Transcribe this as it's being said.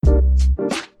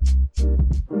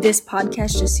This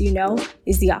podcast, just so you know,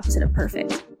 is the opposite of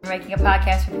perfect. We're making a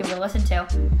podcast for people to listen to,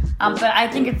 but I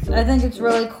think it's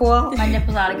really cool. My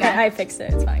nipple's out again. I fixed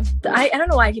it. It's fine. I don't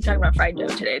know why I keep talking about fried dough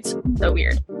today. It's so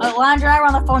weird. Alondra and I were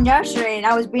on the phone yesterday, and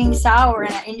I was being sour,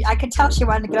 and I could tell she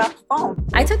wanted to get off the phone.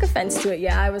 I took offense to it.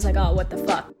 Yeah, I was like, oh, what the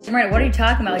fuck? Miranda, what are you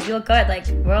talking about? Like, you look good. Like,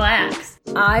 relax.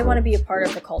 I want to be a part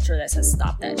of the culture that says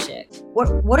stop that shit.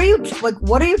 What are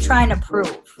you trying to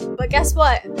prove? But guess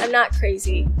what? I'm not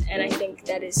crazy, and I think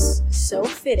that is so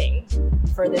fitting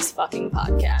for this fucking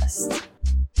podcast.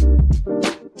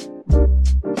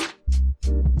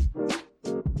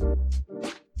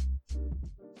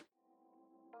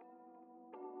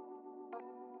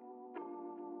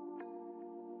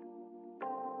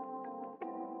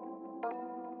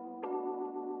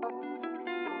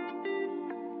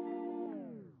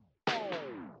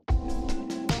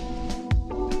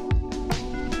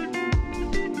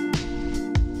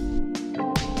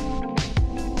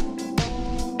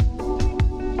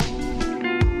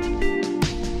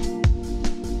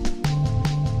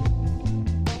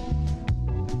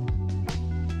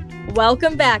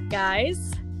 Welcome back,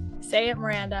 guys. Say it,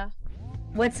 Miranda.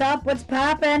 What's up? What's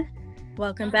poppin'?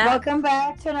 Welcome back. Welcome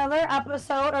back to another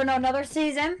episode, or no, another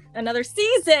season. Another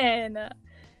season.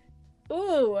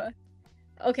 Ooh.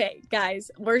 Okay, guys,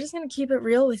 we're just going to keep it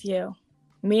real with you.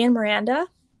 Me and Miranda,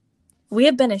 we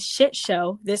have been a shit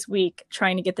show this week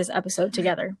trying to get this episode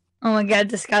together. Oh my God,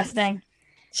 disgusting.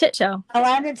 Shit show.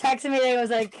 Alondra texted me today,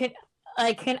 was like,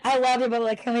 I love you, but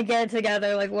like, can we get it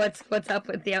together? Like, what's up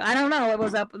with you? I don't know what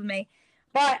was up with me,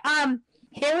 but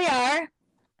here we are.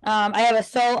 I have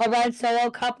a red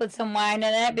Solo cup with some wine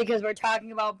in it because we're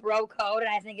talking about bro code, and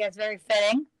I think it's very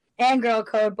fitting, and girl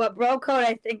code, but bro code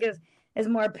I think is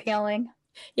more appealing.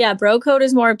 Yeah, bro code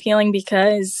is more appealing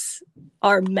because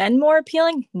are men more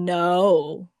appealing?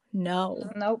 No,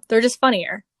 Nope. They're just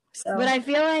funnier. So. But I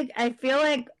feel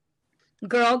like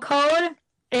girl code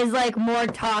is like more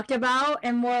talked about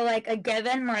and more like a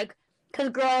given, like, because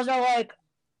girls are like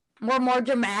more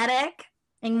dramatic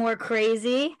and more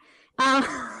crazy.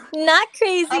 Not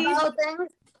crazy about things.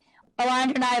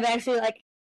 Alondra and I have actually, like,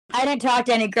 I didn't talk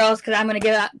to any girls because I'm gonna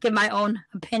give my own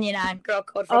opinion on girl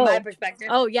code from my perspective.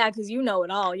 Oh yeah, because you know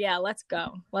it all. Yeah, let's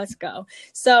go.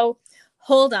 So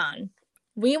hold on.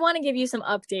 We want to give you some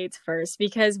updates first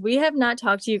because we have not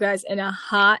talked to you guys in a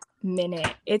hot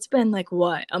minute. It's been like,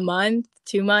 what, a month,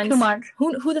 2 months? 2 months.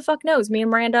 Who the fuck knows? Me and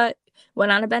Miranda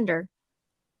went on a bender.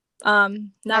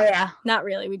 Not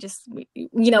really. We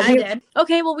did.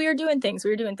 Okay, well, we were doing things.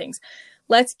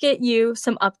 Let's get you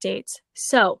some updates.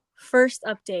 So, first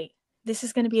update. This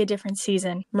is going to be a different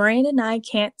season. Miranda and I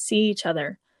can't see each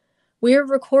other. We're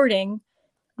recording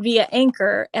via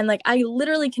Anchor, and like I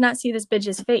literally cannot see this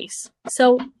bitch's face.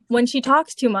 So when she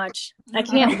talks too much, I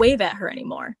can't wave at her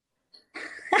anymore.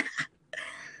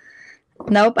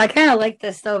 Nope, I kind of like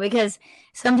this though because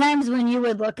sometimes when you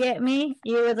would look at me,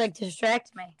 you would like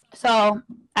distract me. So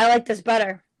I like this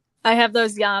better. I have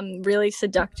those really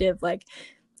seductive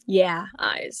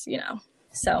eyes,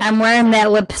 So I'm wearing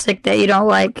that lipstick that you don't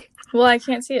like. Well, I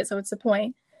can't see it, so what's the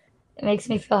point? It makes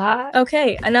me feel hot.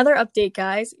 Okay, another update,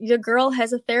 guys. Your girl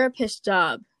has a therapist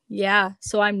job. Yeah,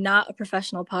 so I'm not a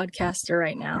professional podcaster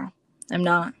right now. I'm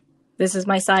not. This is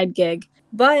my side gig.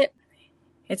 But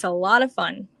it's a lot of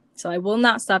fun, so I will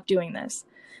not stop doing this.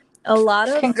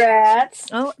 Congrats.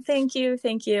 Oh, thank you.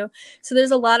 So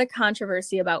there's a lot of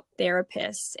controversy about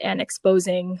therapists and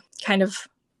exposing kind of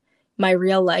my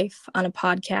real life on a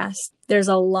podcast. There's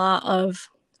a lot of,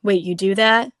 wait, you do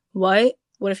that? What?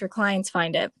 What if your clients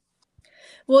find it?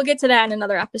 We'll get to that in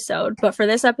another episode. But for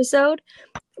this episode,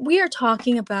 we are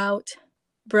talking about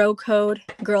bro code,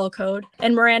 girl code.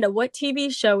 And Miranda, what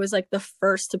TV show was like the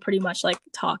first to pretty much like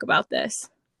talk about this?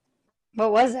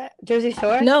 What was it? Jersey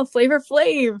Shore? No, Flavor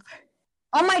Flav.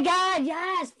 Oh my God,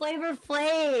 yes, Flavor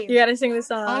Flav. You gotta sing the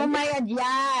song. Oh my God,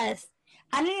 yes.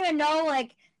 I didn't even know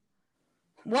like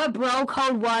what bro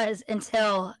code was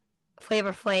until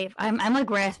Flavor Flav. I'm like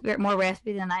more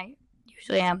raspy than I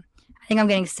usually am. I think I'm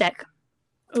getting sick.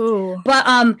 Ooh. But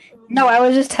no, I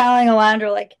was just telling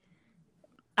Alondra, like,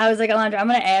 I was like, Alondra, I'm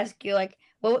gonna ask you, like,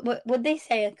 what would they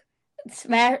say? Like,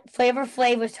 Flavor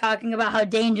Flav was talking about how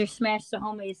Danger smashed the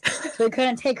homies, so we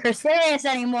couldn't take her serious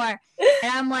anymore.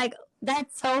 And I'm like,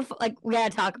 that's so like we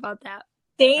gotta talk about that.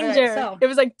 Danger. Right, so. It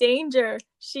was like Danger.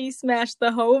 She smashed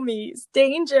the homies.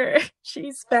 Danger.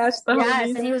 She smashed the homies.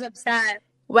 Yes, and he was upset.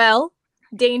 Well,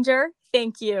 Danger,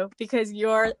 thank you, because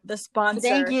you're the sponsor.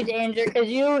 Thank you, Danger, because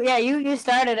you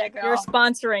started it, girl. You're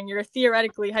sponsoring. You're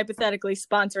hypothetically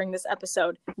sponsoring this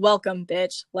episode. Welcome,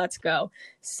 bitch. Let's go.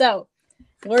 So,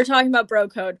 we're talking about bro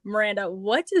code. Miranda,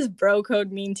 what does bro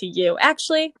code mean to you?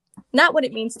 Actually, not what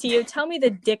it means to you. Tell me the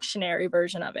dictionary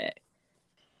version of it.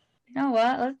 You know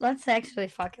what? Let's actually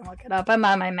fucking look it up. I'm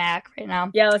on my Mac right now.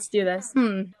 Yeah, let's do this.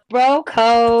 Bro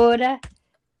code,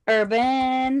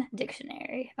 Urban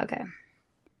Dictionary. Okay.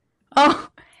 Oh.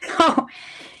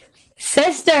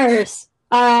 Sisters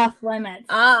are off limits.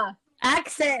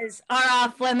 Exes are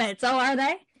off limits. Oh, are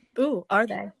they? Ooh, are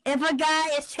they? If a guy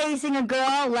is chasing a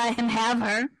girl, let him have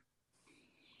her.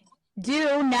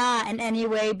 Do not in any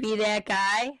way be that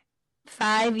guy.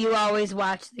 5, you always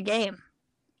watch the game.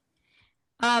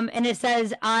 And it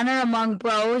says, honor among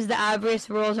bros, the obvious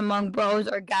rules among bros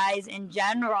or guys in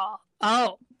general.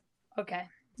 Oh, okay.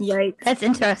 Yikes. That's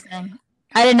interesting.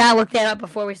 I did not look that up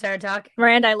before we started talking.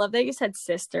 Miranda, I love that you said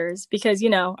sisters because,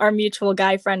 our mutual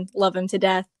guy friend, love him to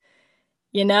death.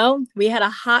 We had a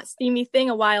hot, steamy thing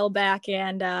a while back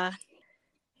and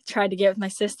tried to get with my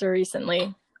sister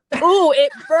recently. Ooh,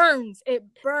 it burns. It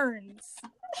burns.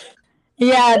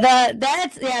 Yeah,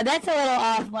 that's a little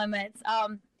off limits.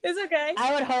 It's okay.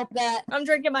 I would hope that I'm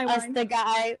drinking my wine. The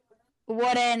guy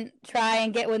wouldn't try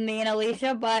and get with me and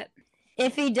Alicia, but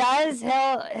if he does,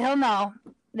 he'll know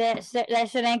that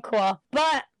shit ain't cool.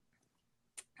 But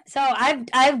so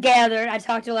I've gathered. I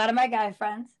talked to a lot of my guy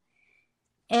friends,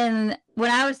 and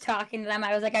when I was talking to them,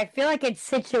 I was like, I feel like it's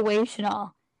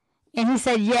situational. And he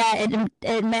said, yeah,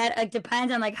 it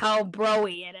depends on like how bro-y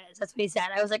it is. That's what he said.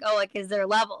 I was like, oh, like is there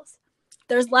levels?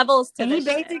 There's levels to and this.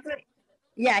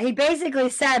 He basically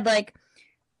said, like,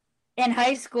 in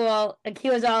high school, like, he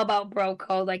was all about bro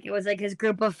code. Like, it was, like, his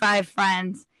group of 5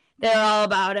 friends. They're all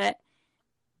about it.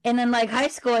 And then, like, high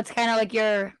school, it's kind of like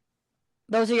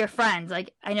those are your friends.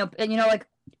 Like, I know, like,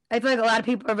 I feel like a lot of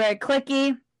people are very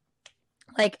cliquey.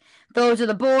 Like, those are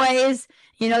the boys.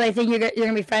 They think you're going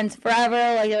to be friends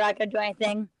forever. Like, they're not going to do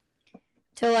anything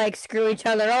to, like, screw each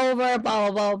other over, blah,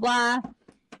 blah, blah, blah.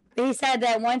 But he said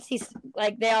that once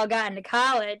they all got into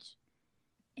college,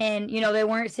 and, they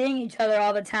weren't seeing each other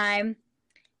all the time,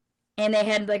 and they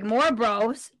had, like, more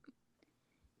bros,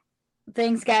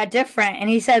 things got different. And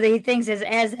he said that he thinks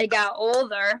as they got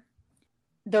older,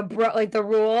 the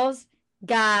rules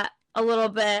got a little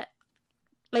bit,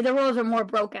 like, the rules are more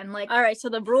broken. Like, all right, so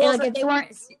the rules, like, they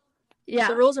weren't, yeah.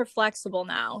 The rules are flexible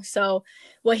now. So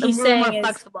what he's saying is,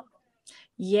 flexible.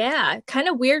 Yeah, kind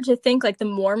of weird to think, like, the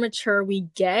more mature we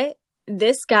get,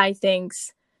 this guy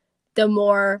thinks the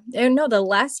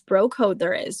less bro code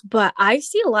there is. But I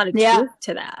see a lot of truth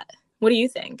to that. What do you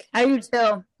think? I do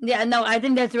too. Yeah, no, I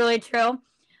think that's really true.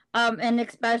 And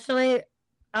especially,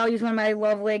 I'll use one of my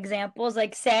lovely examples.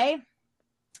 Like, say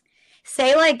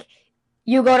like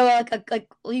you go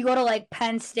to like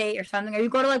Penn State or something, or you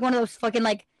go to like one of those fucking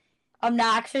like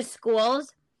obnoxious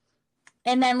schools,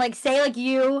 and then like say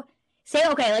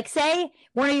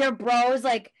one of your bros,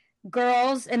 like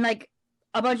girls and like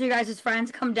a bunch of your guys' friends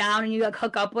come down and you like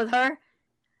hook up with her.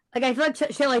 Like, I feel like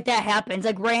shit like that happens.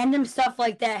 Like, random stuff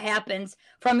like that happens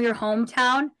from your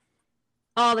hometown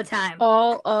all the time.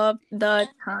 All of the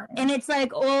time. And it's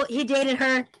like, oh, he dated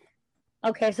her.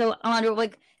 Okay, so I wonder,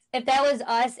 like, if that was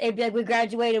us, it'd be like we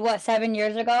graduated, 7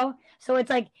 years ago? So it's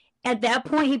like, at that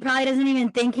point, he probably doesn't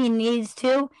even think he needs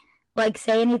to, like,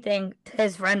 say anything to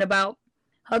his friend about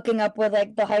hooking up with,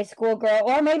 like, the high school girl.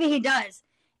 Or maybe he does.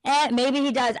 Maybe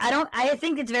he does. I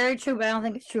think it's very true, but I don't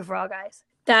think it's true for all guys.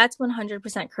 That's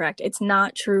 100% correct. It's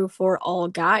not true for all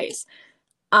guys.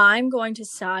 I'm going to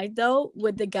side, though,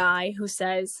 with the guy who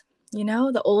says,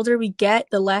 the older we get,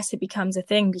 the less it becomes a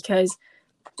thing, because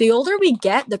the older we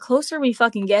get, the closer we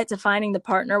fucking get to finding the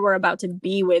partner we're about to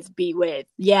be with.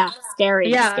 Yeah,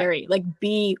 scary. Yeah. Scary. Like,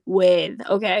 be with,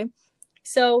 okay?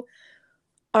 So,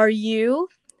 are you...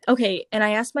 Okay, and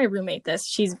I asked my roommate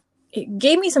this. It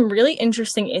gave me some really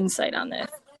interesting insight on this.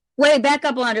 Wait, back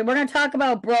up, Landry. We're going to talk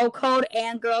about bro code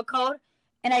and girl code.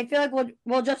 And I feel like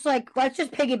we'll just let's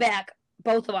just piggyback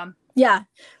both of them. Yeah.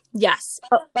 Yes.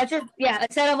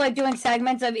 Instead of like doing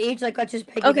segments of each, like let's just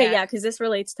piggyback. Okay, yeah, because this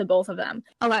relates to both of them.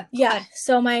 Okay. Yeah.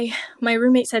 So my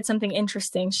roommate said something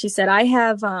interesting. She said, I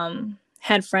have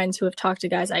had friends who have talked to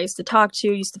guys I used to talk to,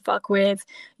 used to fuck with,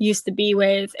 used to be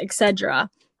with,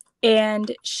 etc.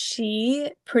 And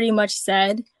she pretty much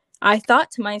said, I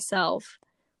thought to myself,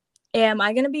 am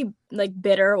I going to be like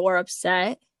bitter or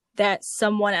upset that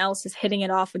someone else is hitting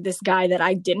it off with this guy that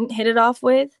I didn't hit it off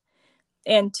with?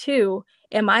 And 2,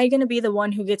 am I going to be the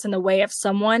one who gets in the way of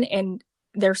someone and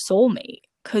their soulmate?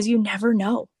 Because you never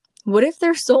know. What if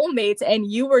they're soulmates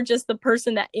and you were just the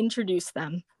person that introduced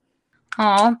them?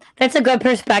 Oh, that's a good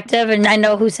perspective. And I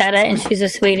know who said it, and she's a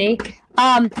sweetie.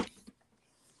 I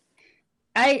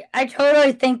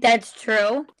totally think that's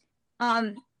true.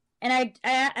 And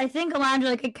I think, Alondra,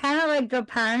 like, it kind of, like,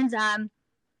 depends on,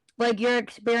 like, your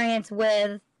experience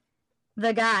with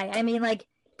the guy. I mean, like,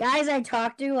 guys I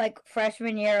talked to, like,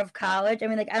 freshman year of college, I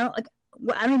mean, like, I don't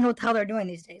even know what the hell they're doing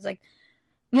these days. Like,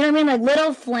 you know what I mean? Like,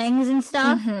 little flings and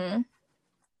stuff. Mm-hmm.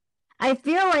 I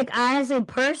feel like, honestly,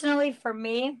 personally, for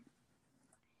me,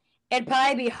 it'd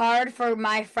probably be hard for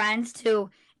my friends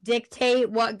to dictate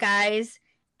what guys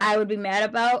I would be mad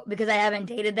about because I haven't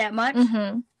dated that much.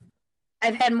 Mm-hmm.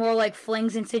 I've had more, like,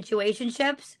 flings and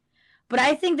situationships. But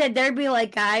I think that there'd be,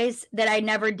 like, guys that I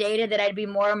never dated that I'd be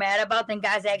more mad about than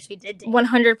guys I actually did date.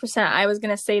 100%. I was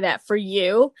going to say that for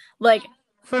you. Like,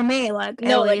 for me, like,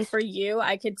 no, like, for you,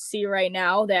 I could see right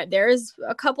now that there's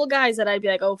a couple guys that I'd be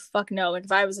like, oh, fuck no. Like,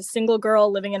 if I was a single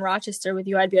girl living in Rochester with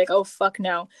you, I'd be like, oh, fuck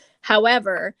no.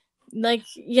 However, like,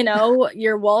 you know,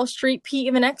 your Wall Street Pete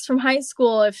even X from high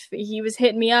school, if he was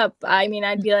hitting me up, I mean,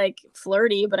 I'd be like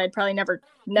flirty, but I'd probably never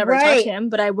touch him.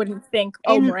 But I wouldn't think,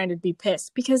 oh, Miranda'd be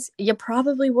pissed, because you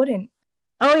probably wouldn't.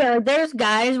 Oh, yeah, like, there's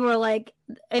guys where, like,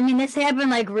 I mean, this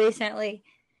happened, like, recently.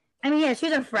 I mean, yeah,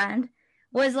 she's a friend.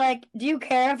 Was like, do you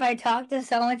care if I talk to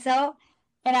so-and-so?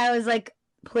 And I was like,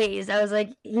 please. I was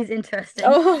like, he's interesting.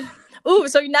 Oh, ooh,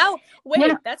 so now,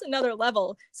 wait, that's another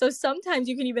level. So sometimes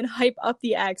you can even hype up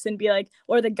the ex and be like,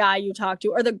 or the guy you talk to,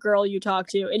 or the girl you talk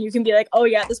to, and you can be like, oh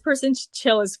yeah, this person's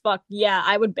chill as fuck. Yeah,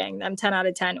 I would bang them 10 out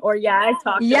of 10. Or yeah, I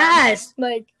talk to them.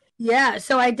 Like, yeah,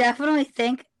 so I definitely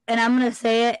think, and I'm going to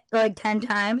say it like 10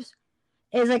 times,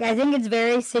 is like, I think it's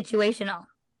very situational.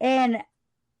 And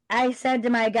I said to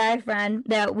my guy friend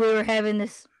that we were having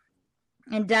this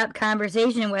in-depth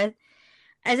conversation with,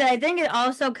 I said, I think it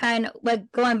also kind of,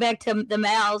 like, going back to the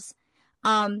males,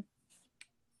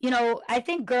 you know, I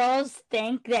think girls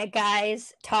think that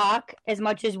guys talk as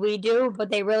much as we do,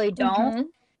 but they really don't. Mm-hmm.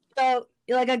 So,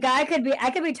 like, I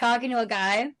could be talking to a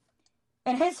guy,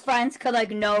 and his friends could,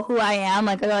 like, know who I am.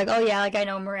 Like, they're like, oh, yeah, like, I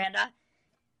know Miranda.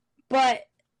 But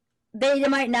they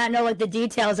might not know, like, the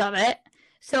details of it.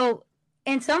 So,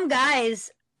 and some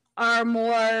guys are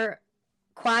more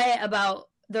quiet about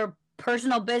their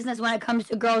personal business when it comes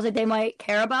to girls that they might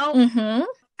care about. Mm-hmm.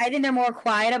 I think they're more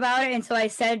quiet about it. And so I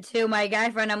said to my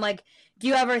guy friend, I'm like, do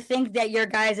you ever think that your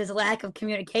guys' lack of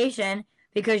communication,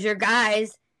 because your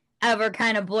guys ever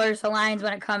kind of blurs the lines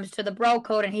when it comes to the bro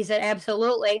code? And he said,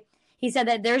 absolutely. He said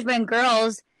that there's been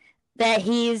girls that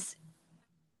his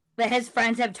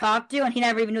friends have talked to, and he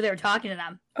never even knew they were talking to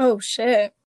them. Oh,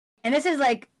 shit. And this is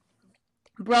like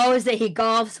bros that he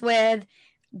golfs with,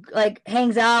 like,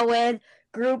 hangs out with,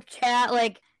 group chat.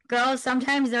 Like, girls,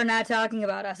 sometimes they're not talking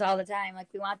about us all the time like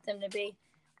we want them to be.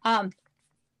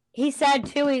 He said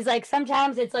too, he's like,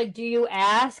 sometimes it's like, do you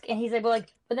ask? And he's like, well,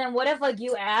 like, but then what if, like,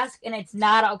 you ask and it's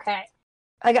not okay?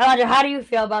 Like, Alondra, how do you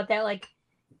feel about that? Like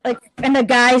in the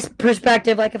guy's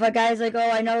perspective, like, if a guy's like,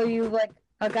 oh, I know you, like,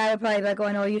 a guy would probably be like, oh,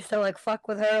 I know you used to, like, fuck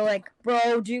with her. Like,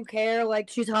 bro, do you care? Like,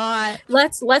 she's hot.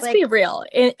 Let's like, be real.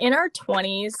 In our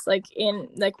 20s, like,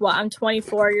 what, I'm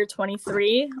 24, you're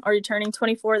 23. Are you turning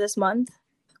 24 this month?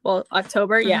 Well,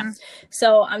 October, mm-hmm. Yeah.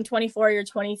 So I'm 24, you're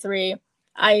 23.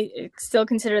 I still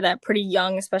consider that pretty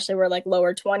young, especially we're, like,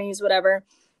 lower 20s, whatever.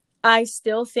 I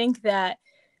still think that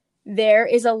there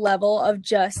is a level of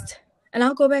just... And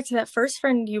I'll go back to that first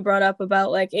friend you brought up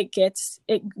about, like, it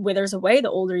withers away the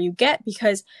older you get,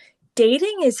 because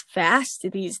dating is fast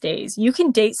these days. You can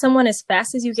date someone as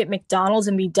fast as you get McDonald's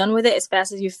and be done with it as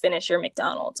fast as you finish your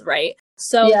McDonald's, right?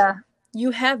 So yeah,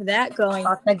 you have that going.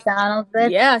 McDonald's,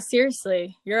 bitch. Yeah,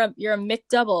 seriously. You're a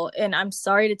McDouble, and I'm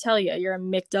sorry to tell you, you're a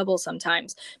McDouble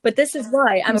sometimes. But this is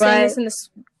why I'm saying this in the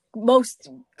most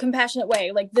compassionate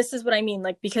way. Like, this is what I mean.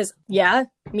 Like, because, yeah,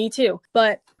 me too.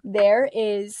 But there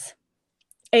is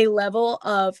a level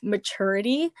of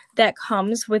maturity that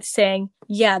comes with saying,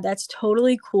 yeah, that's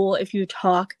totally cool if you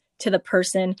talk to the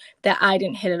person that I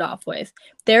didn't hit it off with.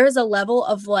 There is a level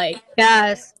of, like,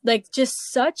 yes, like,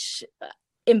 just such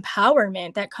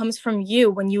empowerment that comes from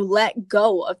you when you let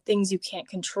go of things you can't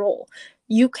control.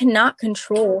 You cannot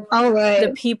control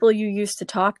the people you used to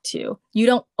talk to. You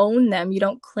don't own them. You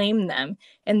don't claim them.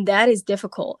 And that is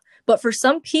difficult. But for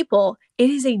some people, it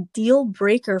is a deal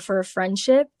breaker for a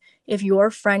friendship if your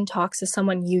friend talks to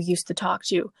someone you used to talk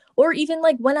to, or even,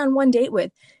 like, went on one date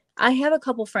with. I have a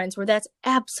couple friends where that's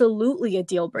absolutely a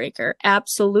deal breaker.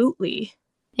 Absolutely.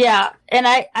 Yeah. And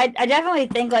I definitely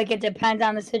think, like, it depends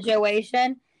on the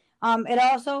situation. It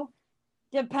also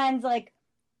depends, like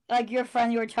your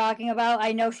friend you were talking about.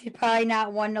 I know she's probably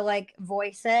not one to, like,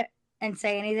 voice it and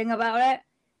say anything about it.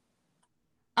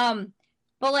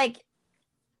 But, like,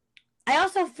 I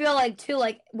also feel like, too,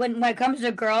 like, when it comes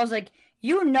to girls, like,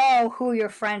 you know who your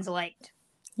friends liked.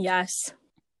 Yes.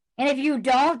 And if you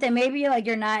don't, then maybe like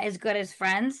you're not as good as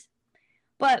friends.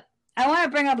 But I want to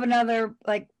bring up another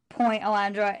like point,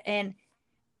 Alondra, and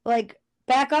like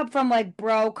back up from like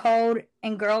bro code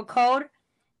and girl code,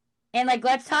 and like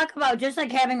let's talk about just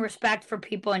like having respect for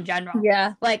people in general.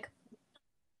 Yeah. Like,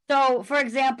 so for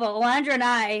example, Alondra and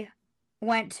I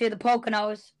went to the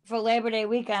Poconos for Labor Day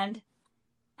weekend.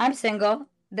 I'm single.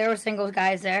 There were single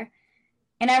guys there.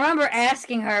 And I remember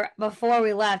asking her before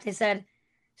we left, I said,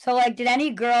 so like, did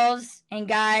any girls and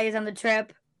guys on the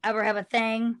trip ever have a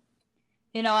thing?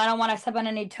 You know, I don't want to step on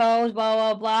any toes, blah,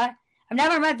 blah, blah. I've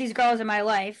never met these girls in my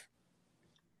life.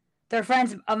 They're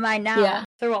friends of mine now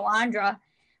through Alondra.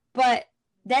 But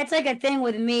that's like a thing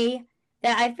with me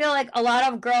that I feel like a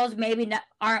lot of girls maybe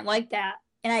aren't like that.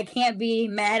 And I can't be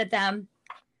mad at them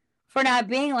for not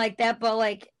being like that. But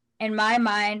like, in my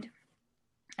mind,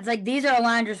 it's like these are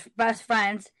Alondra's best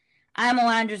friends. I'm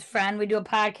Alondra's friend. We do a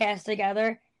podcast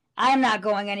together. I'm not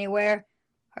going anywhere.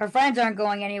 Her friends aren't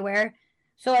going anywhere.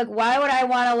 So like, why would I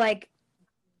want to like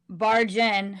barge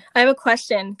in? I have a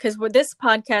question, because this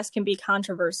podcast can be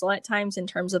controversial at times in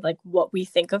terms of like what we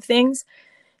think of things,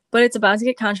 but it's about to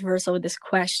get controversial with this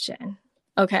question.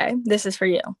 Okay, this is for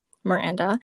you,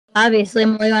 Miranda. Obviously,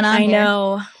 I'm going on. I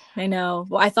know.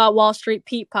 Well, I thought Wall Street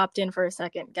Pete popped in for a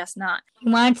second. Guess not.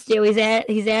 He wants to. He's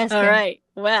asking. All right.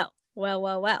 Well.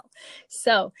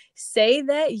 So say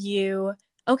that you.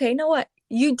 Okay, you know what?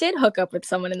 You did hook up with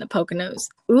someone in the Poconos.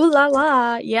 Ooh la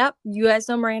la. Yep. You guys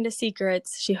know Miranda's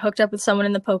secrets. She hooked up with someone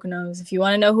in the Poconos. If you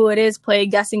want to know who it is, play a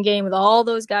guessing game with all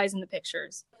those guys in the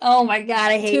pictures. Oh my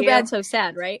God, I hate you. Too bad, so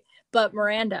sad, right? But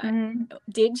Miranda,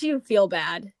 did you feel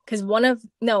bad? Because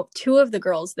two of the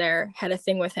girls there had a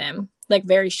thing with him. Like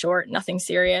very short, nothing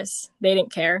serious. They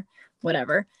didn't care.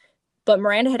 Whatever. But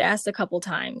Miranda had asked a couple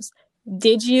times. What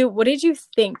did you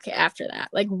think after that?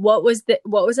 Like, what was it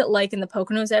like in the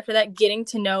Poconos after that, getting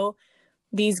to know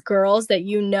these girls that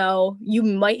you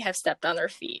might have stepped on their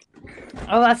feet?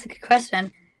 Oh, that's a good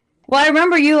question. Well, I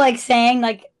remember you like saying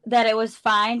like that it was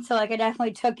fine, so like I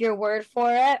definitely took your word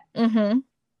for it. Mm-hmm.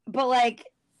 But like,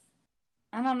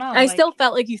 I don't know. I still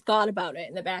felt like you thought about it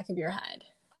in the back of your head.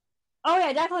 Oh yeah,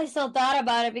 I definitely still thought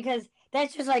about it, because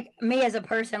that's just like me as a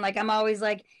person. Like I'm always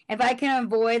like, if I can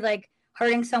avoid like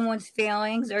hurting someone's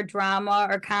feelings or drama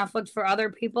or conflict for other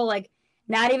people, like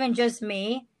not even just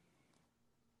me,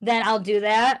 then I'll do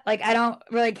that. Like I don't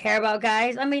really care about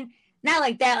guys. I mean, not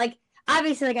like that. Like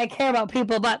obviously, like I care about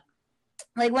people, but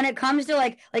like when it comes to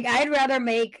like I'd rather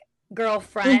make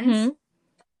girlfriends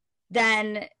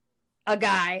than a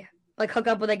guy. Like hook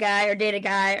up with a guy or date a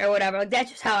guy or whatever. Like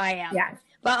that's just how I am. Yeah.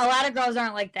 But a lot of girls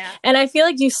aren't like that. And I feel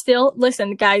like you still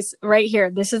listen, guys, right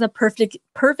here. This is a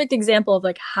perfect example of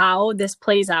like how this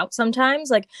plays out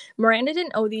sometimes. Like Miranda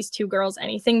didn't owe these two girls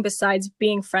anything besides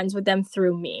being friends with them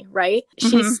through me, right?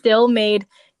 She still made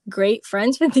great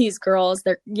friends with these girls.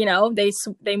 They're,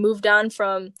 they moved on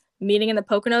from meeting in the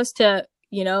Poconos to,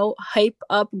 hype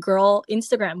up girl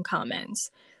Instagram comments.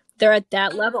 They're at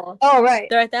that level. Oh, right.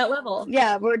 They're at that level.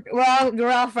 Yeah, we're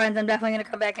all friends. I'm definitely going to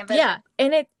come back and visit. Yeah,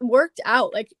 and it worked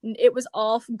out. Like, it was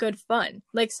all good fun.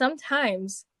 Like,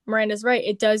 sometimes, Miranda's right,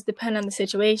 it does depend on the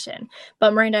situation.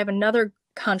 But, Miranda, I have another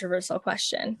controversial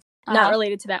question. Not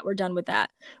related to that. We're done with that.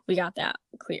 We got that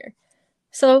clear.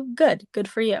 So, good. Good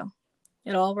for you.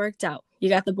 It all worked out. You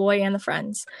got the boy and the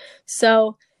friends.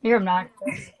 So... You're not.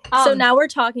 So, now we're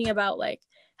talking about, like,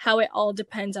 how it all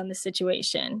depends on the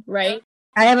situation, right?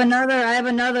 I have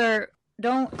another.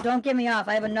 Don't get me off.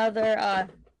 I have another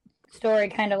story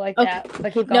kind of like that.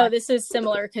 But keep going. No, this is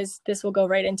similar because this will go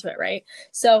right into it, right?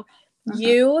 So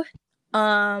you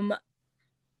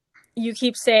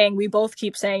keep saying, we both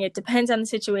keep saying, it depends on the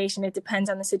situation. It depends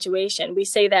on the situation. We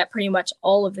say that pretty much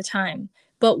all of the time.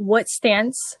 But what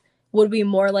stance would we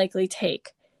more likely take?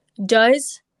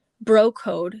 Does bro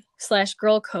code /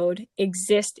 girl code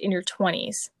exist in your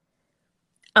 20s?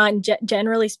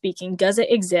 Generally speaking, does it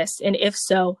exist? And if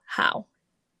so, how?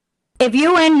 If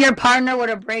you and your partner were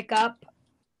to break up,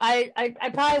 I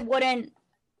probably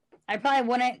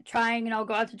wouldn't try and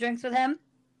go out to drinks with him.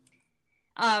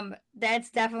 That's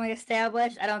definitely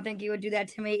established. I don't think you would do that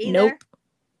to me either. Nope.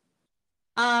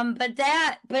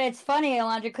 But it's funny,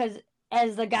 Alondra, because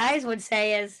as the guys would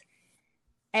say,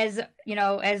 as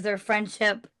their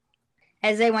friendship,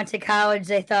 as they went to college,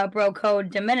 they thought bro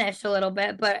code diminished a little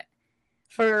bit, but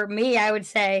for me, I would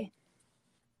say,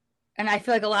 and I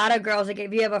feel like a lot of girls, like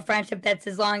if you have a friendship that's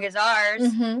as long as ours,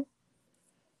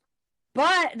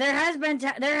 but there has been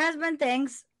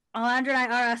things. Alondra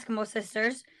and I are Eskimo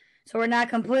sisters, so we're not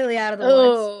completely out of the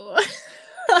woods.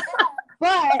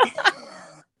 But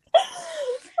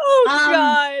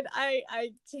God,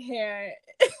 I can't.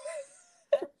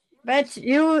 But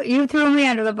you threw me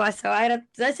under the bus, so I don't.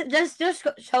 This just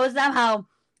shows them how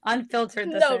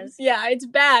unfiltered this is. Yeah, it's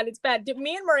bad. It's bad.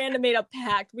 Me and Miranda made a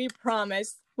pact. We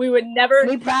promised we would never.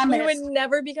 We promised. We would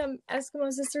never become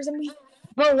Eskimo sisters, and we.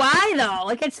 But why though?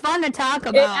 Like, it's fun to talk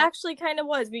about. It actually kind of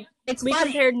was. We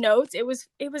compared notes. It was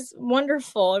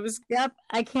wonderful. It was. Yep.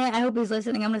 I hope he's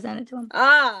listening. I'm gonna send it to him.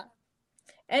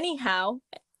 Anyhow,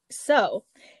 so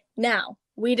now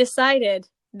we decided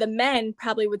the men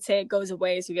probably would say it goes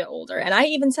away as you get older, and I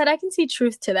even said I can see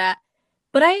truth to that.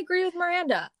 But I agree with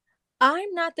Miranda.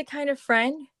 I'm not the kind of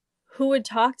friend who would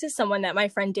talk to someone that my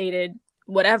friend dated,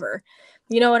 whatever.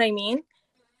 You know what I mean?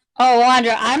 Oh,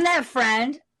 Alondra, I'm that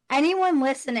friend. Anyone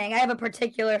listening, I have a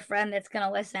particular friend that's going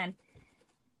to listen.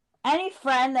 Any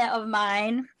friend of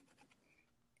mine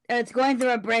that's going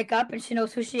through a breakup and she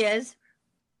knows who she is,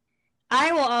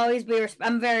 I will always be,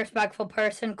 I'm a very respectful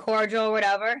person, cordial,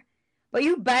 whatever. But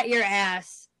you bet your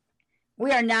ass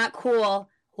we are not cool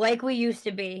like we used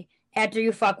to be after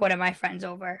you fuck one of my friends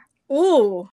over.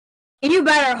 Ooh. And you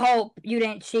better hope you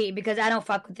didn't cheat, because I don't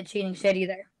fuck with the cheating shit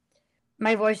either.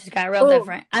 My voice just got real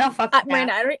different. I don't fuck with that.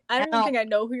 Miranda, I don't even think I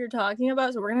know who you're talking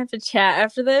about, so we're going to have to chat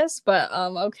after this. But,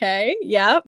 okay.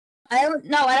 Yep. I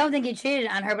don't think he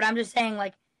cheated on her, but I'm just saying,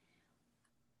 like,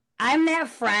 I'm that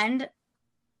friend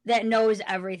that knows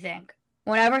everything.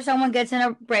 Whenever someone gets in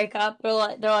a breakup, they're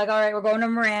like, all right, we're going to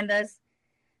Miranda's.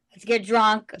 Let's get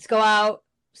drunk. Let's go out.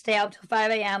 Stay out till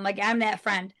 5 a.m. Like, I'm that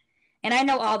friend. And I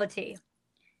know all the tea.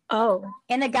 Oh.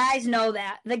 And the guys know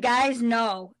that. The guys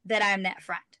know that I'm that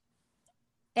friend.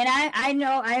 And I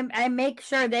know, I make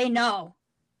sure they know.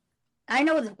 I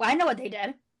know what they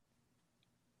did.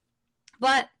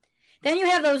 But then you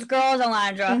have those girls,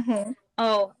 Alondra. Mm-hmm.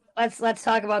 Oh, let's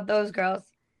talk about those girls.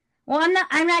 Well,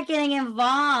 I'm not getting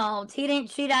involved. He didn't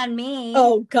cheat on me.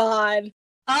 Oh, God.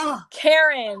 Oh,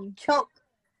 Karen.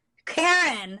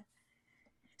 Karen.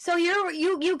 So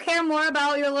you care more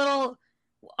about your little,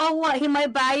 oh, what? He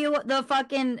might buy you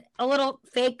a little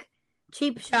fake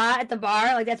cheap shot at the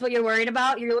bar? Like, that's what you're worried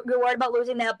about? You're worried about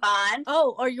losing that bond?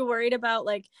 Oh, or you're worried about,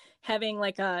 like, having,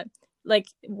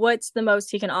 what's the most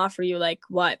he can offer you? Like,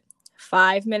 what?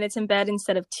 5 minutes in bed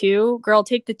instead of 2? Girl,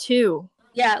 take the 2.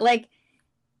 Yeah, like,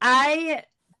 I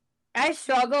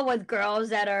struggle with girls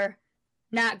that are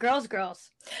not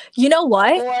girls. You know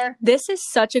what? This is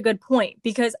such a good point,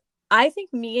 because I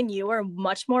think me and you are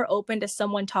much more open to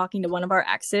someone talking to one of our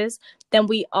exes than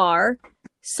we are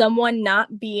someone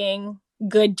not being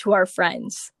good to our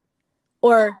friends.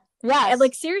 Or, yes.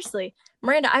 Like, seriously,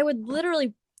 Miranda, I would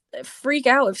literally freak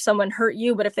out if someone hurt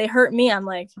you, but if they hurt me, I'm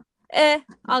like,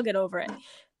 I'll get over it.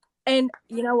 And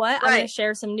you know what? Right. I'm going to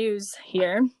share some news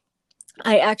here.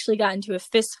 I actually got into a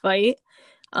fist fight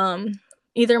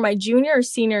either my junior or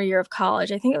senior year of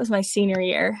college. I think it was my senior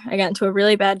year. I got into a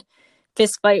really bad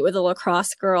fist fight with a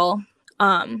lacrosse girl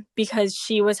because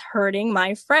she was hurting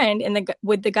my friend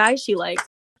with the guy she liked.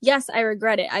 Yes, I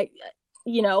regret it.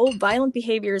 Violent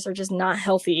behaviors are just not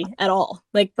healthy at all.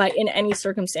 Like, in any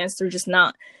circumstance, they're just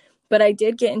not. But I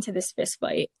did get into this fist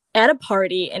fight at a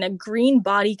party in a green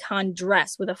bodycon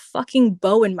dress with a fucking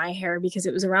bow in my hair because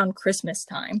it was around Christmas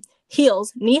time.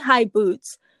 Heels, knee-high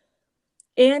boots.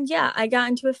 And yeah, I got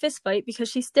into a fist fight because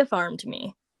she stiff-armed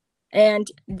me. And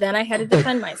then I had to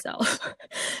defend myself.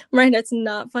 Right? That's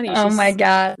not funny. Oh my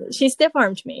God. She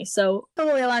stiff-armed me, so.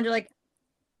 Totally, Alondra,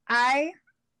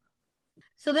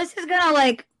 so this is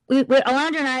gonna,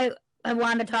 Alondra and I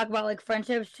wanted to talk about, like,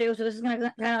 friendships too, so this is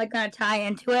gonna tie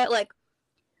into it. Like,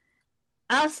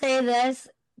 I'll say this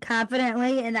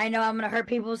confidently, and I know I'm gonna hurt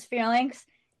people's feelings.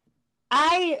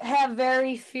 I have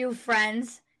very few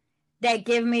friends that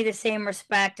give me the same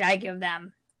respect I give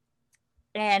them,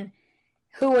 and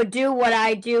who would do what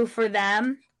I do for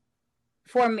them,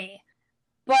 for me.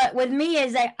 But with me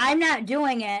is that I'm not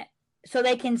doing it so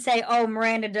they can say, oh,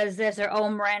 Miranda does this, or oh,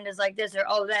 Miranda's like this, or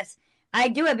oh, this. I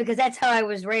do it because that's how I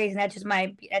was raised, and that's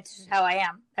just how I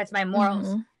am. That's my morals.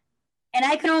 Mm-hmm. And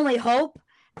I can only hope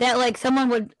that, like, someone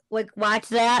would, like, watch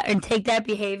that and take that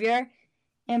behavior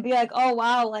and be like, oh,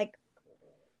 wow, like,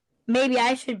 maybe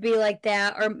I should be like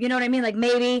that, or, you know what I mean? Like,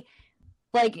 maybe,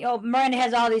 like, Miranda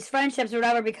has all these friendships or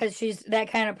whatever because she's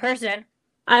that kind of person.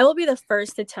 I will be the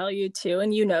first to tell you, too,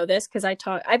 and you know this, because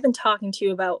I've been talking to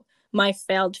you about my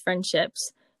failed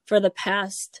friendships for the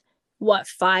past,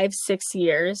 5-6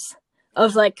 years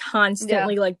of, like,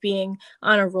 constantly, like, being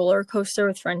on a roller coaster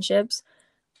with friendships.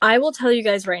 I will tell you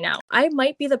guys right now, I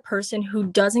might be the person who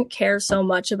doesn't care so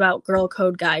much about girl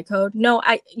code, guy code. No,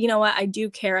 you know what? I do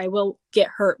care. I will get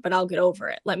hurt, but I'll get over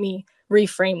it. Let me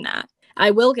reframe that.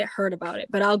 I will get hurt about it,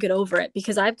 but I'll get over it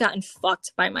because I've gotten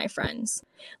fucked by my friends.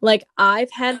 Like,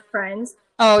 I've had friends.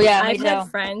 Oh, yeah, me I've had too.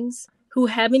 friends who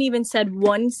haven't even said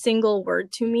one single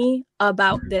word to me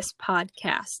about this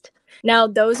podcast. Now,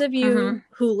 those of you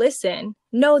who listen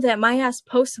know that my ass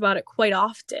posts about it quite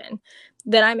often,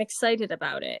 that I'm excited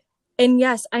about it. And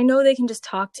yes, I know they can just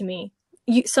talk to me.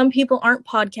 Some people aren't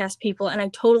podcast people, and I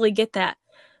totally get that.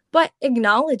 But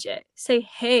acknowledge it. Say,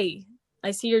 hey,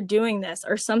 I see you're doing this,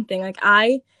 or something. Like,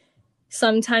 I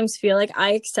sometimes feel like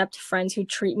I accept friends who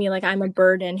treat me like I'm a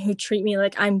burden, who treat me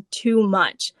like I'm too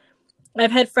much.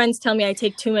 I've had friends tell me I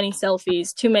take too many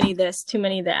selfies, too many this, too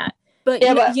many that. But,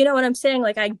 you know what I'm saying?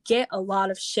 Like, I get a lot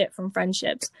of shit from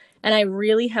friendships, and I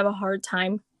really have a hard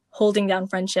time holding down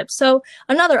friendships. So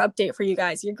another update for you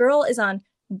guys. Your girl is on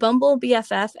Bumble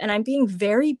BFF, and I'm being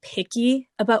very picky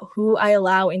about who I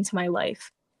allow into my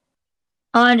life.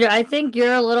 Andrea, I think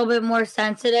you're a little bit more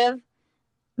sensitive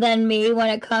than me when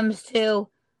it comes to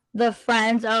the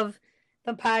friends of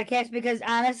the podcast, because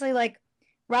honestly, like,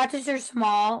 Rochester's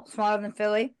smaller than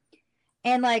Philly,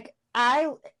 and like I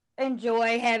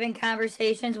enjoy having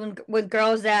conversations with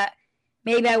girls that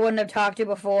maybe I wouldn't have talked to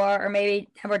before, or maybe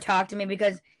never talked to me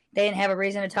because they didn't have a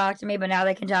reason to talk to me, but now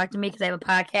they can talk to me because I have a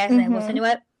podcast and they listen to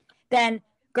it. Then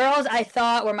girls I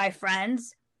thought were my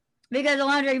friends. Because,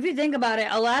 Alondra, if you think about it,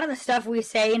 a lot of the stuff we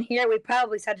say in here, we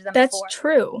probably said to them before. That's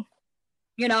true.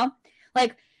 You know?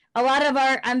 Like, a lot of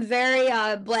I'm very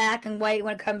black and white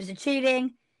when it comes to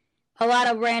cheating. A lot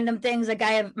of random things, like,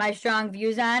 I have my strong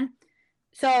views on.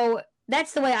 So,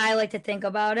 that's the way I like to think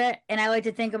about it. And I like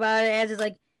to think about it as,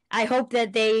 like, I hope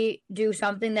that they do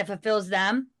something that fulfills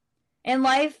them in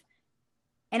life.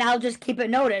 And I'll just keep it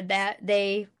noted that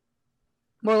they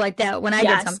were like that when I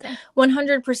did something.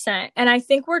 100%. And I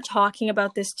think we're talking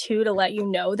about this too to let you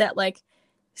know that, like,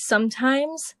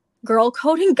 sometimes girl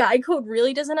code and guy code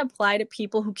really doesn't apply to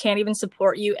people who can't even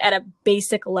support you at a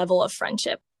basic level of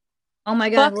friendship. Oh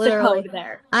my God, Fuck literally. the code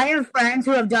there. I have friends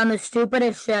who have done the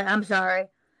stupidest shit, I'm sorry,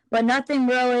 but nothing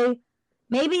really,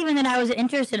 maybe even that I was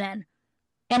interested in.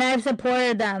 And I've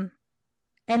supported them.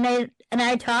 And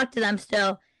I talk to them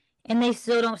still, and they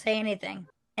still don't say anything.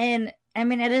 And I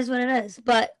mean, it is what it is.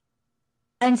 But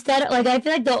instead, like, I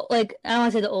feel like I don't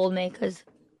want to say the old me, because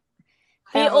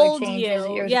the old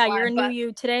you. Yeah, you're a new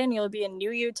you today, and you'll be a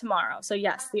new you tomorrow. So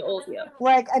yes, the old you.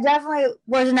 Like, I definitely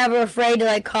was never afraid to,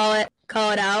 like, call it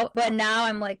out. But now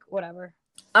I'm like, whatever.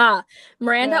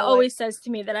 Miranda always says to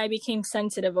me that I became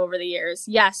sensitive over the years.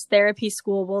 Yes, therapy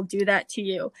school will do that to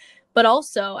you. But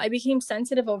also, I became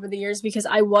sensitive over the years because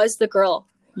I was the girl,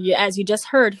 as you just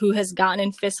heard, who has gotten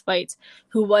in fistfights,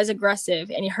 who was aggressive,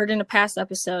 and you heard in a past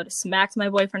episode, smacked my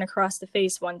boyfriend across the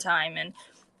face one time, and,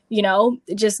 you know,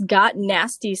 just got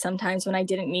nasty sometimes when I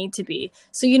didn't need to be.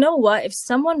 So you know what? If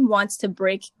someone wants to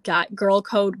break girl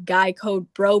code, guy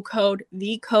code, bro code,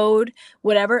 the code,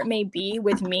 whatever it may be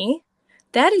with me,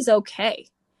 that is okay.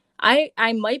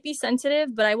 I might be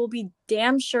sensitive, but I will be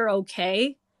damn sure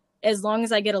okay as long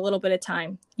as I get a little bit of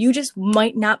time. You just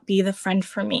might not be the friend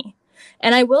for me.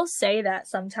 And I will say that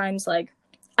sometimes, like,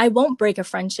 I won't break a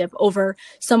friendship over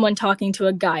someone talking to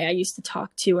a guy I used to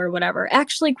talk to or whatever.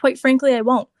 Actually, quite frankly, I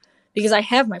won't, because I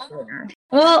have my partner.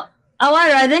 Well,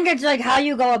 I think it's like how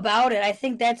you go about it. I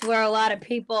think that's where a lot of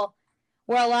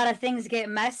things get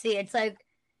messy. It's like,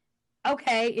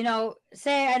 okay, you know,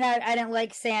 say I didn't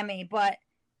like Sammy, but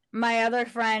my other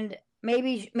friend,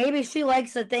 maybe she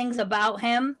likes the things about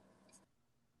him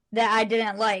that I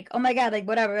didn't like. Oh my God, like,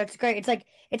 whatever, that's great.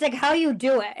 It's like how you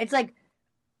do it. It's like,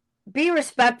 be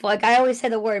respectful. Like, I always say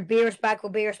the word, be respectful,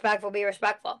 be respectful, be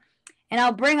respectful. And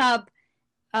I'll bring up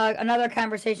another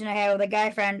conversation I had with a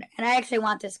guy friend, and I actually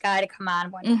want this guy to come on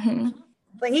one time.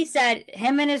 But he said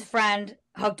him and his friend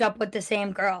hooked up with the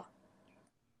same girl.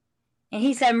 And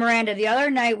he said, Miranda, the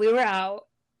other night we were out,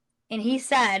 and he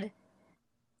said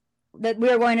that we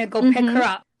were going to go pick her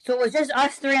up. So it was just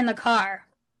us three in the car.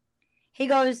 He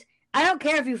goes, I don't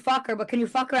care if you fuck her, but can you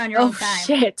fuck her on your own time? Oh,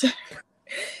 shit.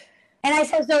 And I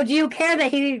said, so do you care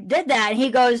that he did that? And he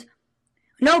goes,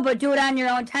 no, but do it on your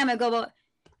own time. I go, well,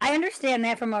 I understand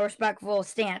that from a respectful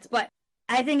stance, but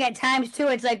I think at times, too,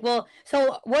 it's like, well,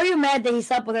 so were you mad that he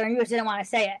slept with her and you just didn't want to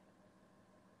say it?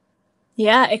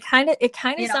 Yeah, it kind of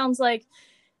sounds like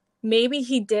maybe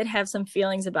he did have some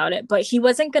feelings about it, but he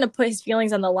wasn't going to put his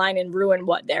feelings on the line and ruin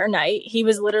their night. He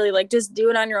was literally like, just do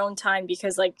it on your own time,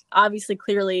 because, like, obviously,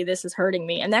 clearly this is hurting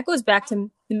me. And that goes back to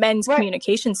men's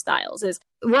communication styles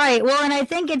right. Well, and I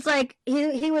think it's like,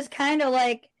 he was kind of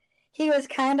like,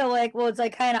 well, it's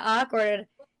like kind of awkward.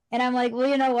 And I'm like, well,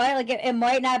 you know what? Like, it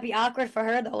might not be awkward for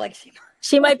her, though. Like,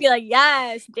 she might be like,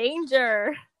 yes,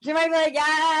 danger. She might be like,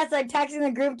 yes, like texting the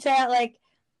group chat. Like,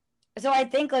 so I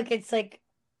think, like, it's like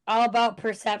all about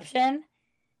perception.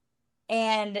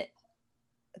 And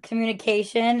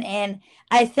communication. And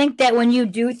I think that when you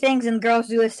do things, and girls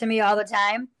do this to me all the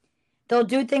time, they'll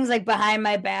do things like behind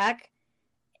my back.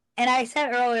 And I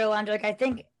said earlier, Alondra, like I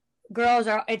think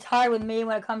it's hard with me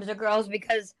when it comes to girls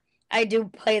because I do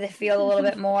play the field a little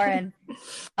bit more and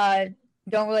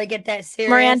don't really get that serious.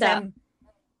 Miranda,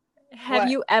 have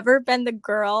you ever been the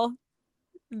girl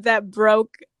that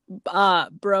broke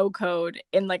bro code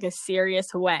in like a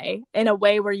serious way, in a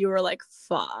way where you were like,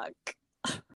 fuck?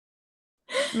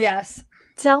 Yes.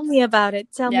 Tell me about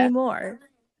it. Tell me more.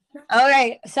 All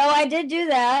right. So I did do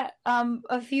that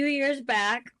a few years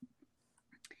back.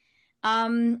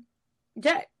 A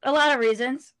lot of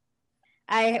reasons.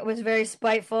 I was very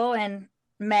spiteful and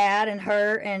mad and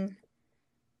hurt and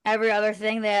every other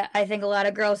thing that I think a lot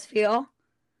of girls feel.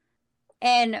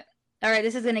 And all right,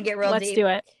 this is going to get real deep. Let's do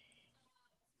it.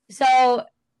 So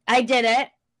I did it,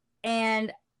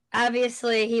 and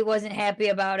obviously he wasn't happy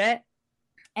about it.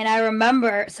 And I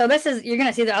remember, so you're going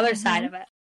to see the other side of it.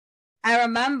 I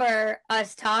remember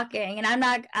us talking, and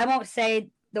I won't say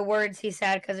the words he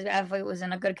said because it definitely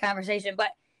wasn't a good conversation,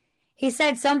 but he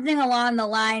said something along the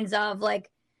lines of like,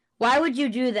 why would you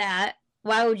do that?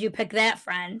 Why would you pick that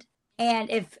friend? And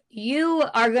if you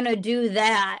are going to do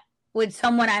that with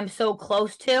someone I'm so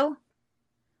close to,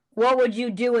 what would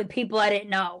you do with people I didn't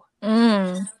know?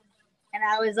 And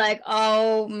I was like,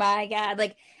 oh my God.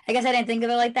 Like, I guess I didn't think of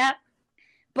it like that,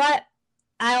 but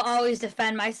I'll always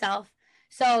defend myself.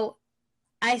 So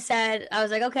I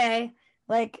was like, okay,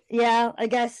 like, yeah, I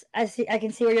guess I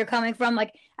can see where you're coming from.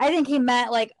 Like, I think he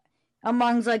meant like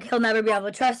amongst like, he'll never be able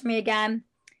to trust me again,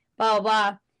 blah, blah,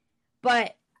 blah.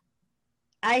 But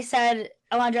I said,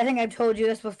 Alondra, I think I've told you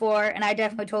this before, and I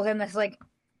definitely told him this, like,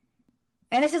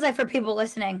 and this is like for people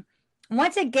listening.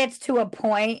 Once it gets to a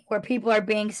point where people are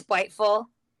being spiteful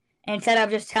instead of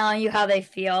just telling you how they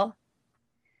feel,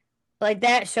 like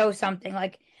that shows something.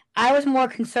 Like I was more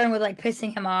concerned with like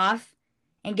pissing him off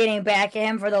and getting back at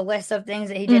him for the list of things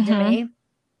that he did to me,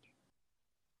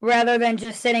 rather than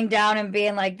just sitting down and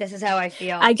being like, this is how I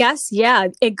feel. I guess, yeah,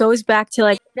 it goes back to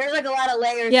like, there's like a lot of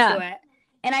layers to it.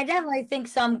 And I definitely think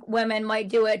some women might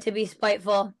do it to be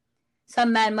spiteful.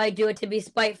 Some men might do it to be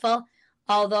spiteful.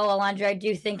 Although, Alondra, I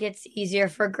do think it's easier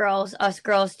for us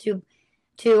girls to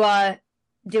do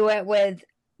it with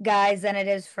guys than it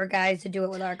is for guys to do it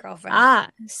with our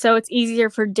girlfriends. So it's easier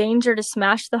for Danger to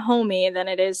smash the homie than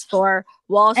it is for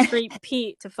Wall Street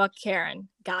Pete to fuck Karen.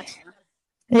 Gotcha.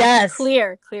 Yes.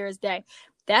 Clear as day.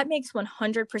 That makes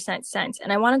 100% sense.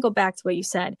 And I want to go back to what you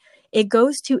said. It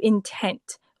goes to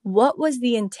intent. What was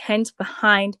the intent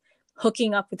behind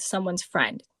hooking up with someone's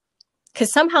friend?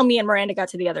 Because somehow me and Miranda got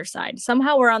to the other side.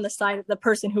 Somehow we're on the side of the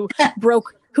person who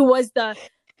who was the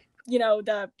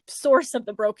source of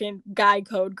the broken guy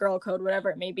code, girl code, whatever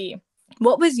it may be.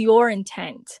 What was your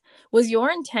intent? Was your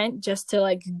intent just to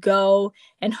like go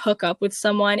and hook up with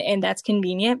someone and that's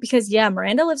convenient? Because yeah,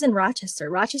 Miranda lives in Rochester.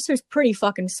 Rochester's pretty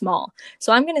fucking small.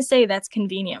 So I'm going to say that's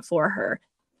convenient for her.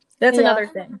 That's another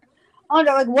thing. Oh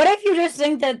no, like what if you just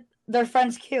think that their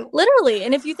friend's cute? Literally.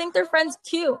 And if you think their friend's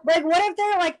cute. Like what if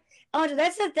they're like, Alondra,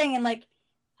 that's the thing, and like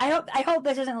I hope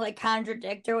this doesn't like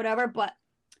contradict or whatever, but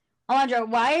Alondra,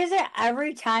 why is it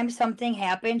every time something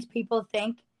happens, people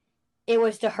think it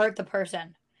was to hurt the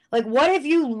person? Like, what if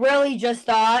you really just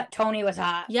thought Tony was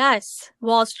hot? Yes,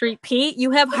 Wall Street Pete,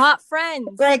 you have hot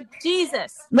friends. Like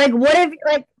Jesus. Like, what if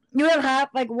like you have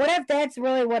hot? Like, what if that's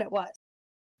really what it was?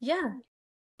 Yeah,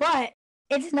 but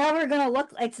it's never gonna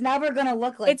look. It's never gonna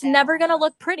look like. It's never gonna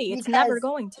look pretty. It's never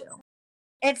going to.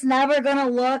 It's never gonna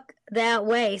look that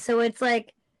way. So it's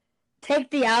like,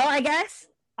 take the L, I guess.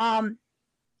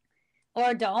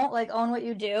 Or don't, like, own what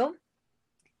you do.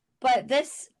 But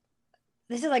this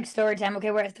is like story time.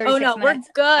 Okay, we're at 36 minutes. Oh no, we're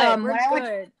good. We're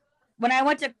good. When I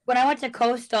went to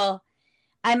Coastal,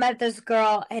 I met this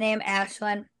girl. Her name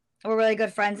Ashlyn. We're really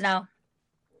good friends now.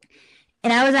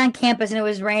 And I was on campus and it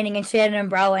was raining and she had an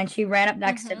umbrella and she ran up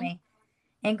next to me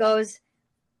and goes,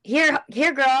 Here,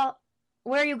 girl,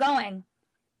 where are you going?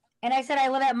 And I said, I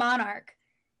live at Monarch.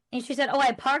 And she said, oh,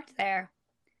 I parked there.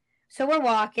 So we're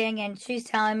walking and she's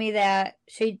telling me that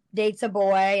she dates a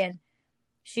boy and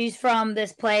she's from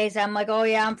this place. I'm like, oh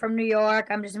yeah, I'm from New York.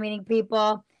 I'm just meeting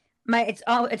people.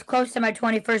 It's close to my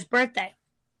 21st birthday.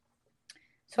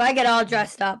 So I get all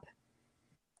dressed up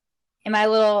in my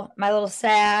little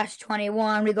sash,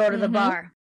 21. We go to the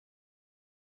bar.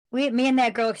 Me and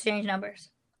that girl exchange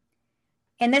numbers.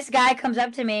 And this guy comes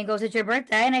up to me and goes, it's your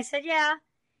birthday? And I said, yeah. And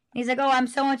he's like, oh, I'm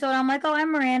so-and-so. And I'm like, oh,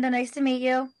 I'm Miranda. Nice to meet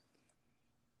you.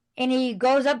 And he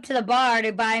goes up to the bar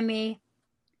to buy me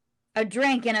a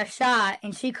drink and a shot.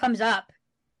 And she comes up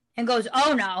and goes,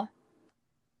 oh, no.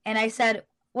 And I said,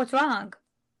 what's wrong?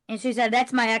 And she said,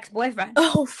 that's my ex-boyfriend.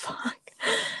 Oh, fuck.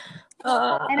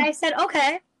 And I said,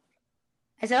 okay.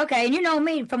 And you know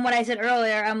me, from what I said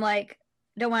earlier, I'm like,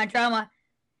 don't want drama.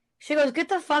 She goes, get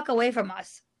the fuck away from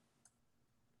us.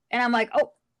 And I'm like,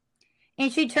 oh.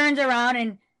 And she turns around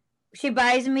and she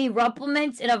buys me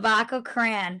Rumplemints and a vodka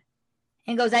cran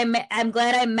and goes, I'm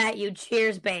glad I met you.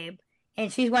 Cheers, babe. And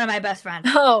she's one of my best friends.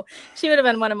 Oh, she would have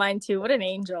been one of mine too. What an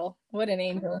angel.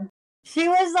 She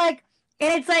was like,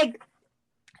 and it's like,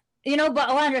 you know, but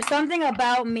Alondra, something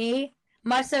about me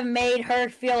must have made her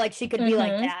feel like she could be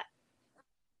like that.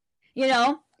 You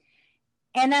know?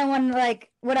 And then when, like,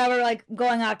 whatever, like,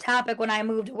 going off topic, when I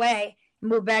moved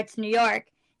back to New York,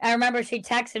 I remember she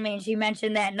texted me and she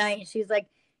mentioned that night. And she's like,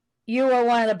 you were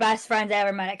one of the best friends I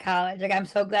ever met at college. Like, I'm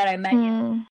so glad I met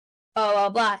you. Blah, blah,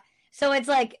 blah. So it's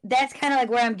like, that's kind of like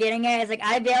where I'm getting at. It's like,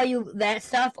 I value that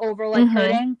stuff over, like,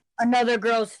 hurting another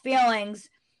girl's feelings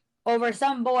over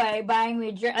some boy buying me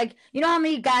a drink. Like, you know how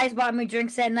many guys bought me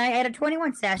drinks that night? I had a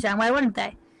 21 stash on. Why wouldn't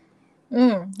they?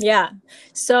 Yeah.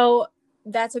 So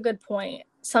that's a good point.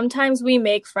 Sometimes we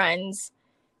make friends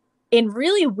in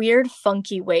really weird,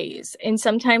 funky ways. And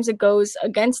sometimes it goes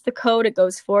against the code, it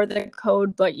goes for the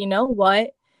code. But you know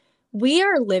what? We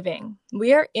are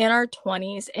in our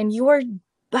 20s, and you are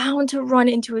bound to run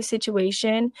into a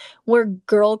situation where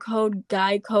girl code,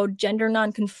 guy code, gender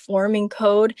non-conforming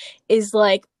code is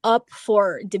like up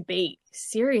for debate.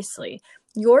 Seriously,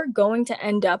 you're going to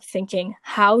end up thinking,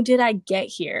 how did I get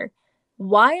here?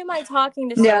 Why am I talking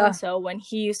to so-and-so when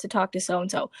he used to talk to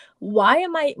so-and-so? Why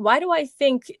do I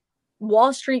think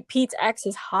Wall Street Pete's ex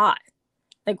is hot?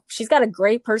 Like, she's got a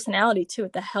great personality too.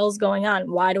 What the hell's going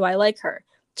on? Why do I like her?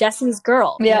 Jesse's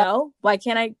girl, you know? Why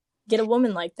can't I get a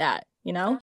woman like that, you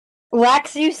know?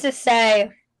 Lex and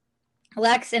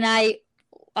I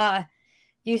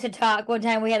used to talk. One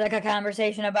time we had like a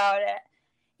conversation about it.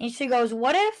 And she goes,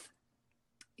 what if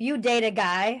you date a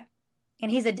guy and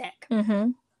he's a dick?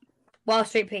 Wall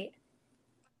Street Pete.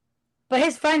 But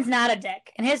his friend's not a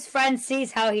dick. And his friend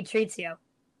sees how he treats you.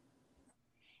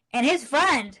 And his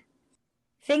friend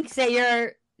thinks that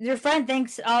your friend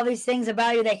thinks all these things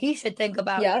about you that he should think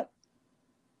about you.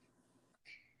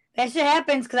 That shit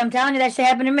happens, because I'm telling you, that shit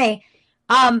happened to me.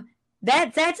 I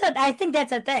think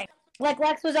that's a thing. Like,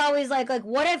 Lex was always like,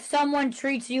 what if someone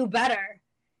treats you better?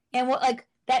 And what, like,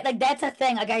 that's a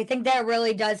thing. Like, I think that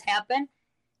really does happen.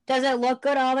 Does it look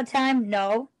good all the time?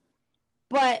 No.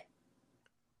 But,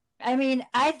 I mean,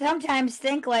 I sometimes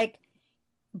think, like,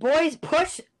 boys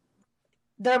push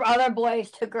their other boys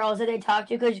to girls that they talk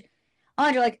to. Because,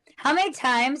 Andrew, like, how many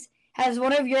times has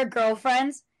one of your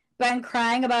girlfriends been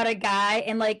crying about a guy,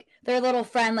 and, like, their little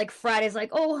friend, like, Fred, is like,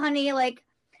 oh, honey, like,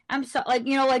 I'm so, like,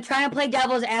 you know, like, trying to play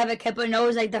devil's advocate, but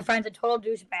knows, like, the friend's a total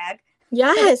douchebag.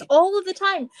 Yes, all of the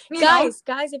time. Guys,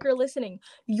 if you're listening,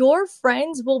 your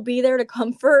friends will be there to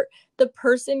comfort the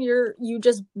person you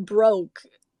just broke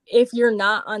if you're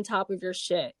not on top of your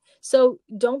shit. So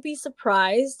don't be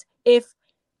surprised if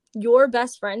your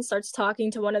best friend starts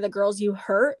talking to one of the girls you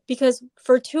hurt, because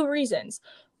for two reasons.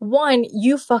 One,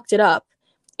 you fucked it up.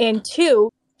 And two,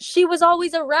 she was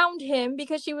always around him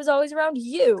because she was always around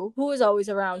you, who was always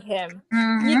around him.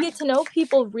 You get to know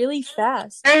people really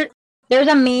fast. There's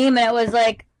a meme, and it was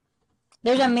like,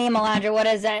 there's a meme, Alondra, what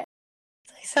is it?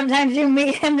 Sometimes you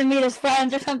meet him to meet his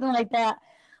friends or something like that.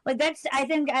 Like, that's, I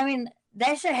mean,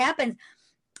 that shit happens.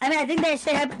 I mean, I think that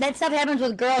stuff happens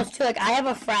with girls, too. Like, I have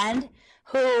a friend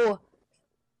who,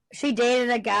 she dated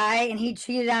a guy, and he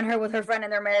cheated on her with her friend,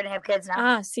 and they're married and have kids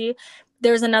now. See,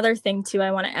 there's another thing, too,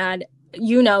 I want to add.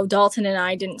 You know, Dalton and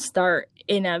I didn't start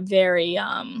in a very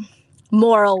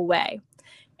moral way.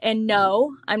 And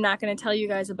no, I'm not going to tell you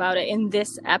guys about it in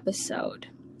this episode.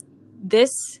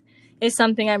 This is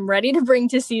something I'm ready to bring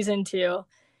to season 2.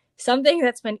 Something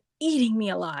that's been eating me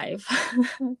alive.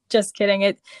 Just kidding.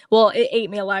 It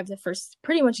ate me alive the first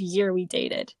pretty much year we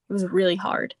dated. It was really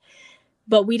hard.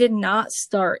 But we did not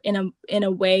start in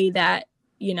a way that,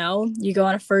 you know, you go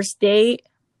on a first date,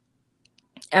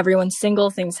 everyone's single,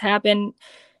 things happen.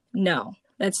 No,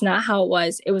 that's not how it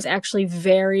was. It was actually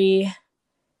very...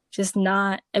 it was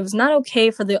not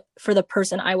okay for the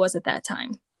person I was at that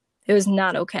time. It was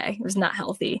not okay. It was not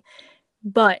healthy.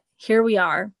 But here we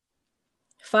are,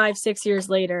 5-6 years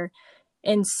later,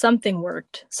 and something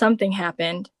worked. Something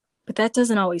happened. But that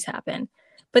doesn't always happen.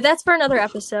 But that's for another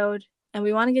episode, and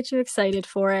we want to get you excited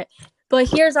for it. But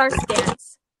here's our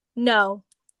stance. No,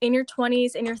 in your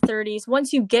 20s, in your 30s,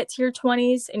 once you get to your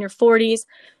 20s, in your 40s,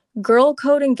 girl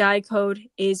code and guy code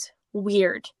is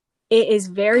weird. It is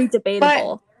very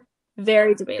debatable.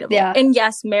 Very debatable. Yeah. And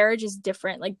yes, marriage is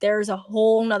different. Like there's a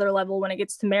whole nother level when it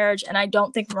gets to marriage. And I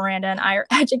don't think Miranda and I are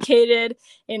educated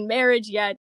in marriage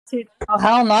yet. Oh,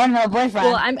 hell no, no boyfriend.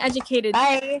 Well, I'm educated.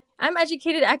 Bye. I'm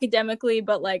educated academically,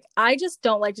 but like I just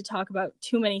don't like to talk about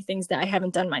too many things that I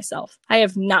haven't done myself. I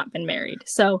have not been married.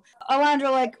 So Alondra,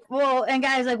 like, well, and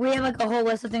guys, like, we have like a whole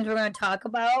list of things we're going to talk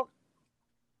about.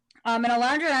 And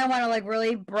Alondra and I want to like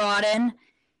really broaden.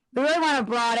 We really want to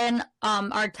broaden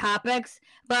our topics,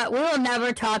 but we will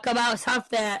never talk about stuff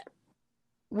that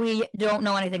we don't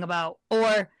know anything about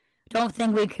or don't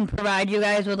think we can provide you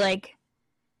guys with like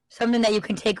something that you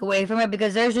can take away from it,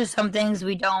 because there's just some things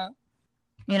we don't,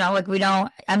 you know, like we don't.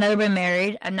 I've never been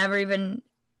married. I've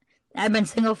been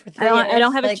single for 3 years. I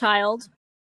don't have a child.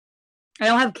 I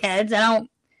don't have kids. I don't.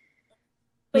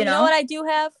 But you know what I do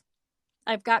have?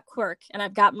 I've got Quirk and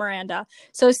I've got Miranda.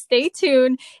 So stay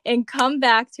tuned and come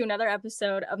back to another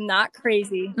episode of Not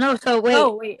Crazy. No, so wait.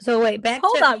 Oh, wait. So wait.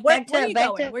 Hold on. Where are you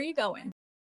going? Where are you going?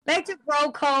 Back to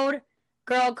bro code,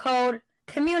 girl code.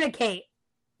 Communicate.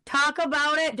 Talk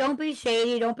about it. Don't be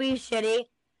shady. Don't be shitty.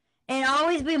 And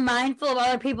always be mindful of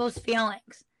other people's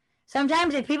feelings.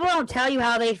 Sometimes if people don't tell you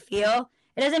how they feel,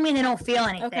 it doesn't mean they don't feel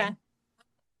anything. Okay.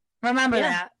 Remember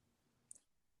that.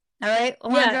 All right,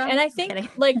 Alondra? Yeah, and I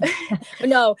think like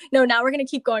no, now we're gonna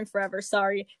keep going forever.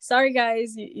 Sorry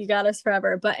guys, you got us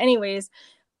forever. But anyways,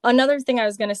 another thing I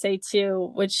was gonna say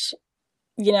too, which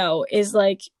you know is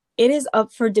like it is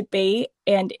up for debate,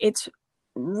 and it's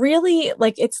really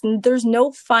like there's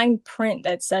no fine print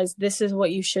that says this is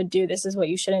what you should do, this is what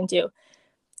you shouldn't do.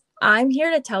 I'm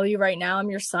here to tell you right now, I'm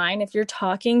your sign. If you're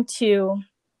talking to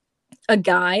a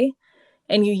guy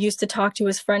and you used to talk to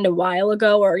his friend a while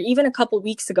ago, or even a couple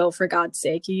weeks ago, for God's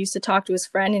sake, you used to talk to his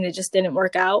friend and it just didn't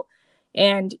work out,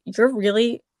 and you're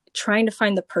really trying to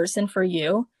find the person for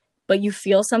you, but you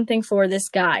feel something for this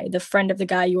guy, the friend of the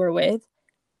guy you were with,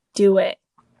 do it.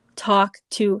 Talk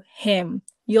to him.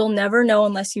 You'll never know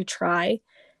unless you try.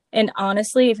 And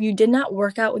honestly, if you did not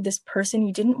work out with this person,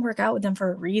 you didn't work out with them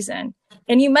for a reason.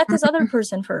 And you met this other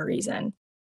person for a reason.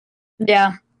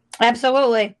 Yeah,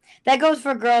 absolutely. That goes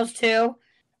for girls too.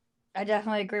 I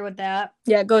definitely agree with that.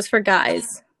 Yeah, it goes for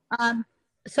guys.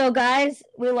 So guys,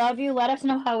 we love you. Let us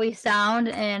know how we sound,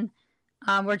 and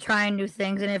we're trying new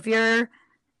things. And if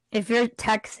you're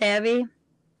tech savvy,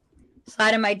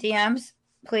 slide in my DMs,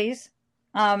 please.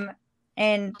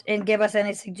 And give us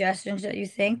any suggestions that you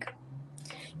think.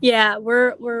 Yeah,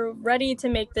 we're ready to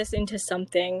make this into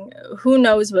something. Who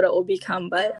knows what it will become,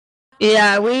 but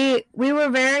yeah, we were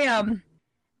very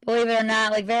believe it or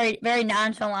not, like very, very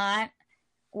nonchalant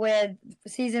with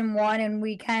season 1, and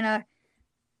we kind of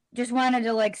just wanted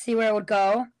to like see where it would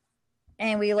go,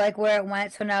 and we like where it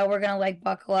went. So now we're gonna like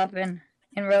buckle up and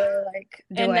really like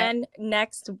do it. And then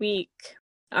next week,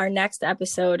 our next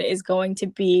episode is going to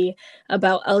be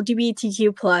about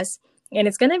LGBTQ+, and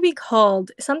it's going to be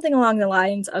called something along the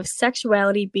lines of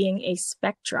sexuality being a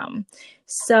spectrum.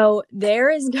 So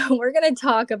we're going to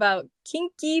talk about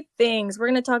kinky things. We're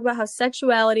going to talk about how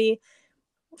sexuality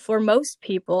for most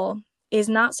people is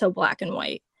not so black and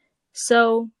white.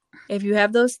 So if you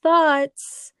have those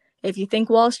thoughts, if you think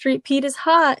Wall Street Pete is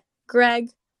hot, Greg,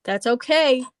 that's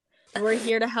okay. We're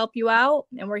here to help you out,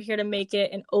 and we're here to make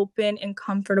it an open and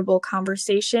comfortable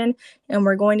conversation. And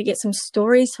we're going to get some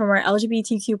stories from our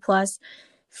LGBTQ+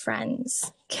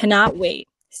 friends. Cannot wait.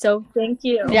 So thank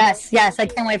you. Yes, I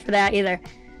can't wait for that either.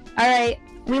 All right,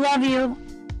 we love you.